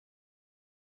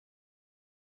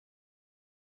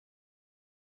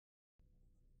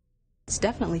It's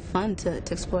definitely fun to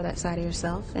explore that side of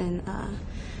yourself, and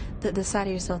the side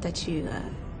of yourself that you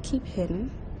keep hidden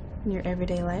in your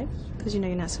everyday life, because you know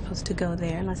you're not supposed to go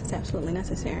there unless it's absolutely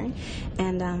necessary.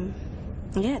 And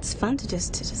yeah, it's fun to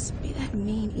just be that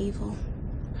mean, evil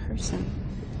person.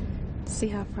 See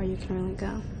how far you can really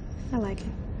go. I like it.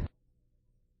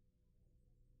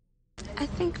 I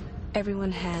think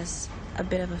everyone has a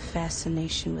bit of a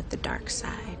fascination with the dark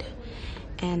side,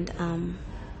 and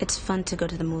it's fun to go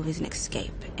to the movies and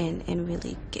escape and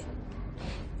really get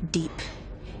deep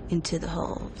into the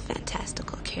whole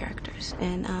fantastical characters.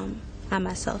 And I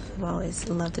myself have always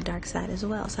loved the dark side as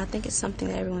well, so I think it's something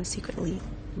that everyone secretly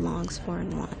longs for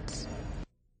and wants.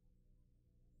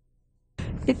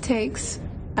 It takes,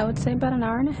 I would say, about an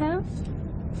hour and a half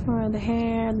for the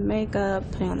hair, the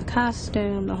makeup, putting on the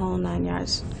costume, the whole 9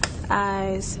 yards.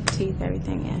 Eyes, teeth,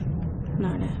 everything, yeah. An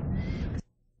hour and a half.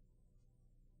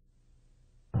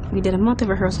 We did a month of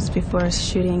rehearsals before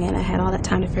shooting, and I had all that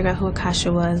time to figure out who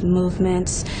Akasha was,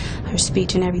 movements, her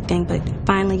speech and everything, but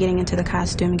finally getting into the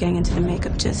costume and getting into the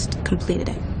makeup just completed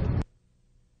it.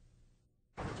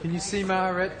 Can you see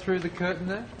Maharet through the curtain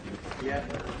there? Yeah.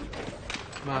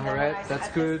 Maharet, that's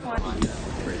good. For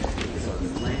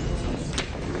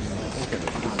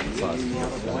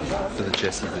the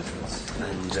Jesse business.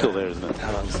 Still there, isn't it?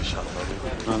 How long is the shot,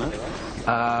 Oh, no?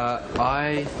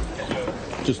 I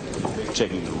Just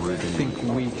checking the route. think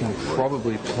we can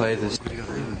probably play this.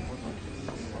 I'm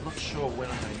not sure when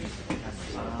I'm going to use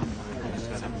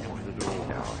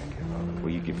it.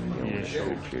 Will you give me a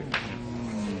short cue?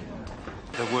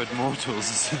 The word mortals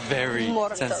is very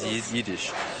sounds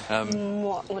Yiddish.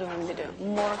 What do you want me to do?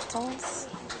 Mortals?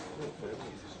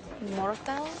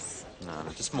 Mortals? No,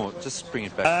 just bring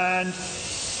it back. And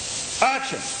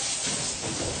action!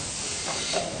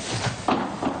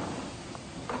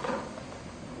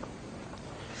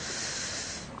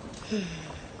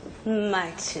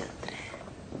 My children,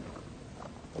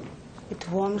 it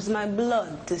warms my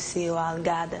blood to see you all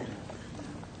gathered,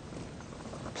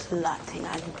 plotting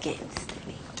against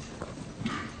me.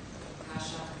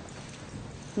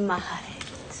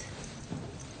 Maharet,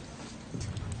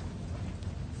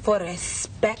 for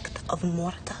respect of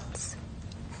mortals,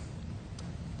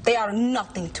 they are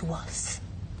nothing to us.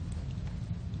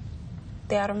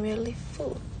 They are merely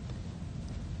food.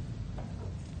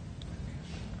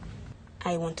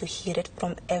 I want to hear it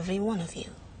from every one of you.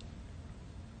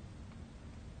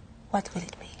 What will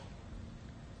it be?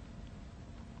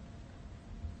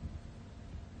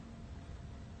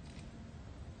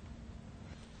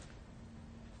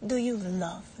 Do you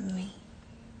love me?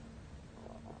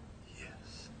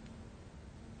 Yes.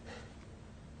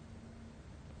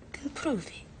 Then prove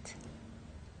it.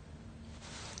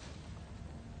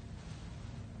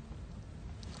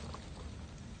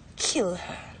 Kill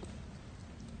her.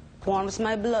 Warms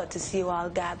my blood to see you all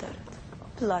gathered,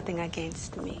 plotting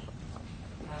against me.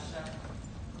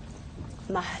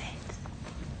 Maharet,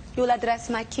 you'll address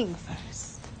my king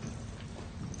first.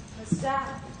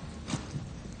 Stop.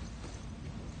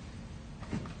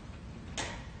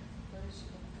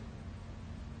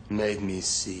 Made me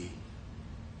see.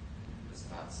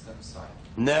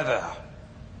 Never.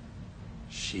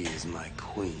 She is my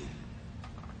queen.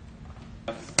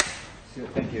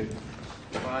 Thank you.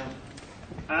 Fine.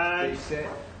 And set.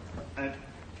 And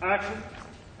action.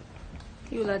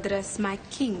 You'll address my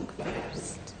king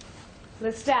first.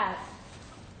 Lestat.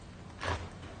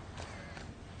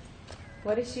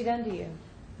 What has she done to you?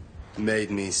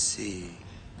 Made me see.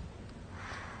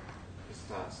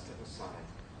 Step aside.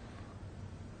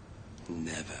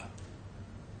 Never.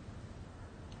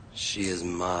 She is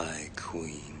my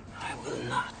queen. I will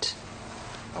not.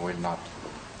 I will not.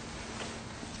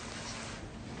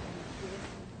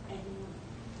 I will.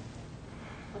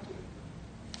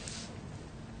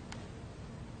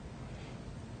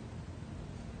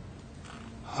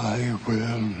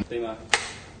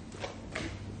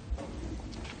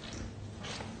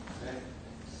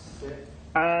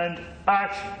 And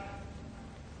action.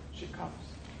 She comes.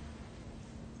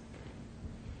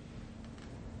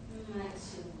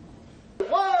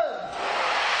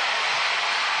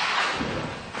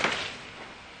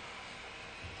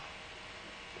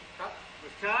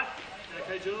 Cut.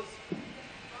 Okay, Jules.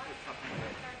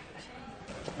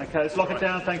 Okay, let's lock it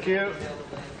down. Thank you.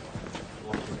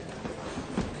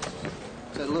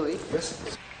 So, Louis.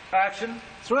 Yes. Action.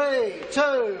 3, 2,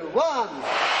 1.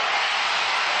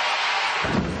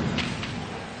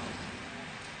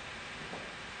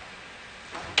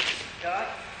 Cut.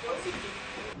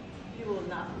 You will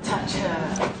not touch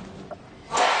her.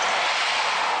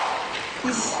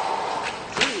 Please,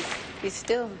 be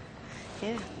still.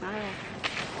 Yeah, all right.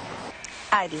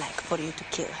 I'd like for you to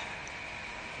kill her.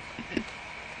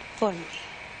 For me.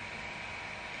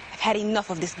 I've had enough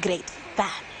of this great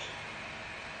family.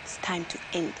 It's time to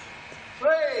end it. 3,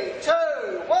 2,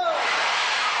 1.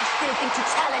 I still think to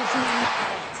challenge me,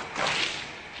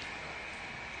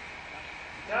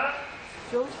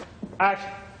 Margaret.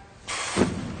 Action.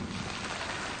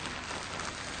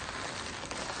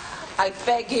 I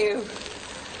beg you,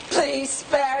 please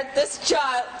spare this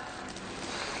child.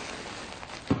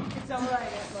 It's all right,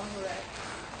 Aunt Maharet.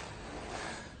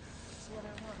 It's what I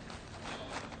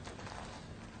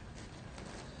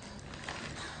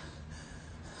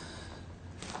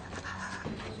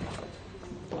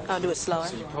want. I'll do it slower.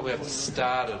 So you probably have to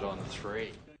start it on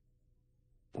 3.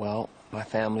 Well, my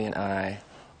family and I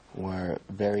were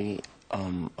very,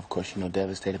 of course,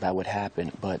 devastated by what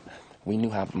happened, but we knew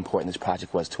how important this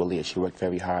project was to Aaliyah. She worked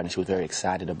very hard, and she was very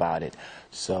excited about it.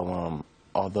 So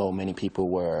although many people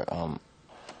were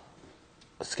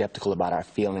skeptical about our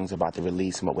feelings about the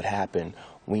release and what would happen,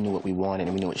 we knew what we wanted,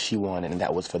 and we knew what she wanted, and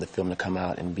that was for the film to come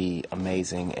out and be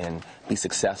amazing and be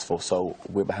successful. So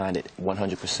we're behind it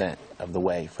 100% of the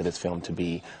way for this film to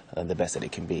be the best that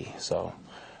it can be. So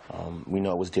we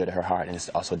know it was dear to her heart, and it's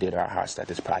also dear to our hearts that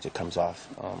this project comes off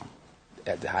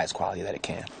at the highest quality that it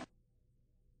can.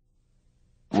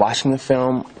 Watching the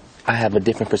film, I have a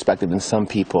different perspective than some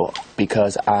people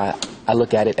because I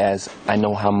look at it as I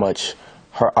know how much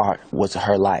her art was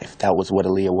her life. That was what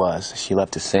Aaliyah was. She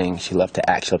loved to sing, she loved to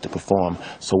act, she loved to perform.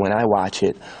 So when I watch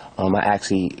it, I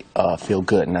actually feel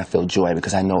good and I feel joy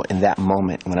because I know in that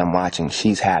moment when I'm watching,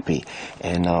 she's happy.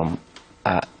 And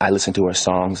I listen to her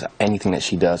songs, anything that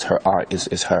she does, her art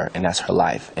is her, and that's her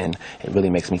life. And it really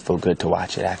makes me feel good to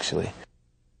watch it, actually.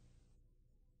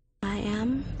 I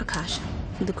am Akasha,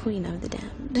 the queen of the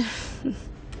damned.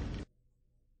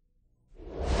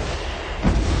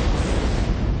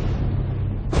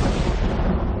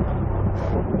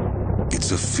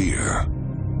 It's a fear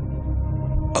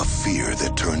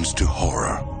that turns to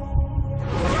horror.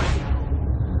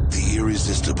 The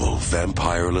irresistible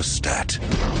vampire Lestat,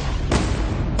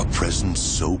 a presence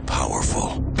so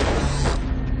powerful,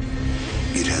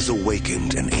 it has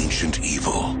awakened an ancient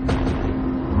evil.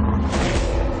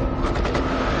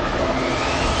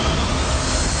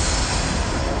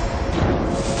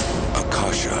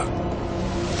 Akasha,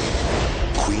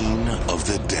 Queen of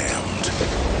the Damned.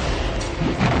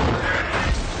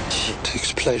 She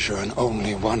takes pleasure in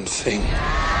only one thing: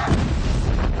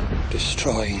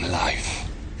 destroying life,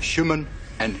 human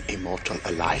and immortal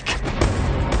alike.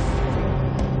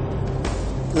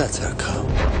 Let her come.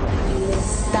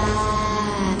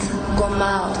 Come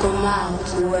out,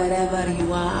 wherever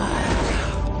you are.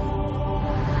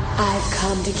 I've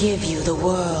come to give you the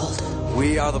world.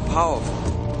 We are the powerful.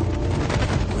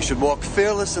 We should walk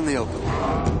fearless in the open.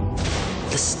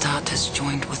 Lestat has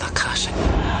joined with Akasha.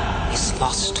 He's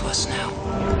lost to us now.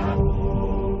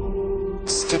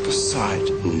 Step aside.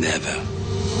 Never.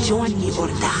 Join me or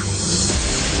die.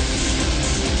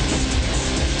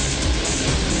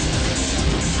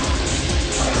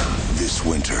 This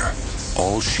winter,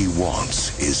 all she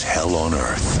wants is hell on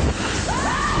earth.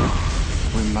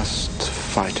 We must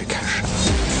fight Akasha.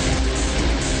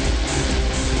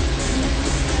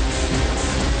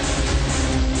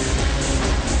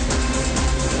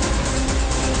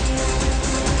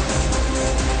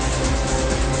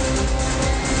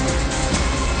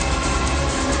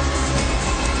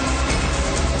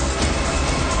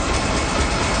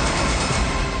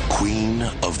 Queen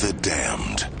of the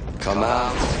Damned. Come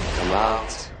out,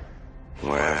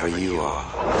 wherever you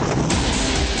are.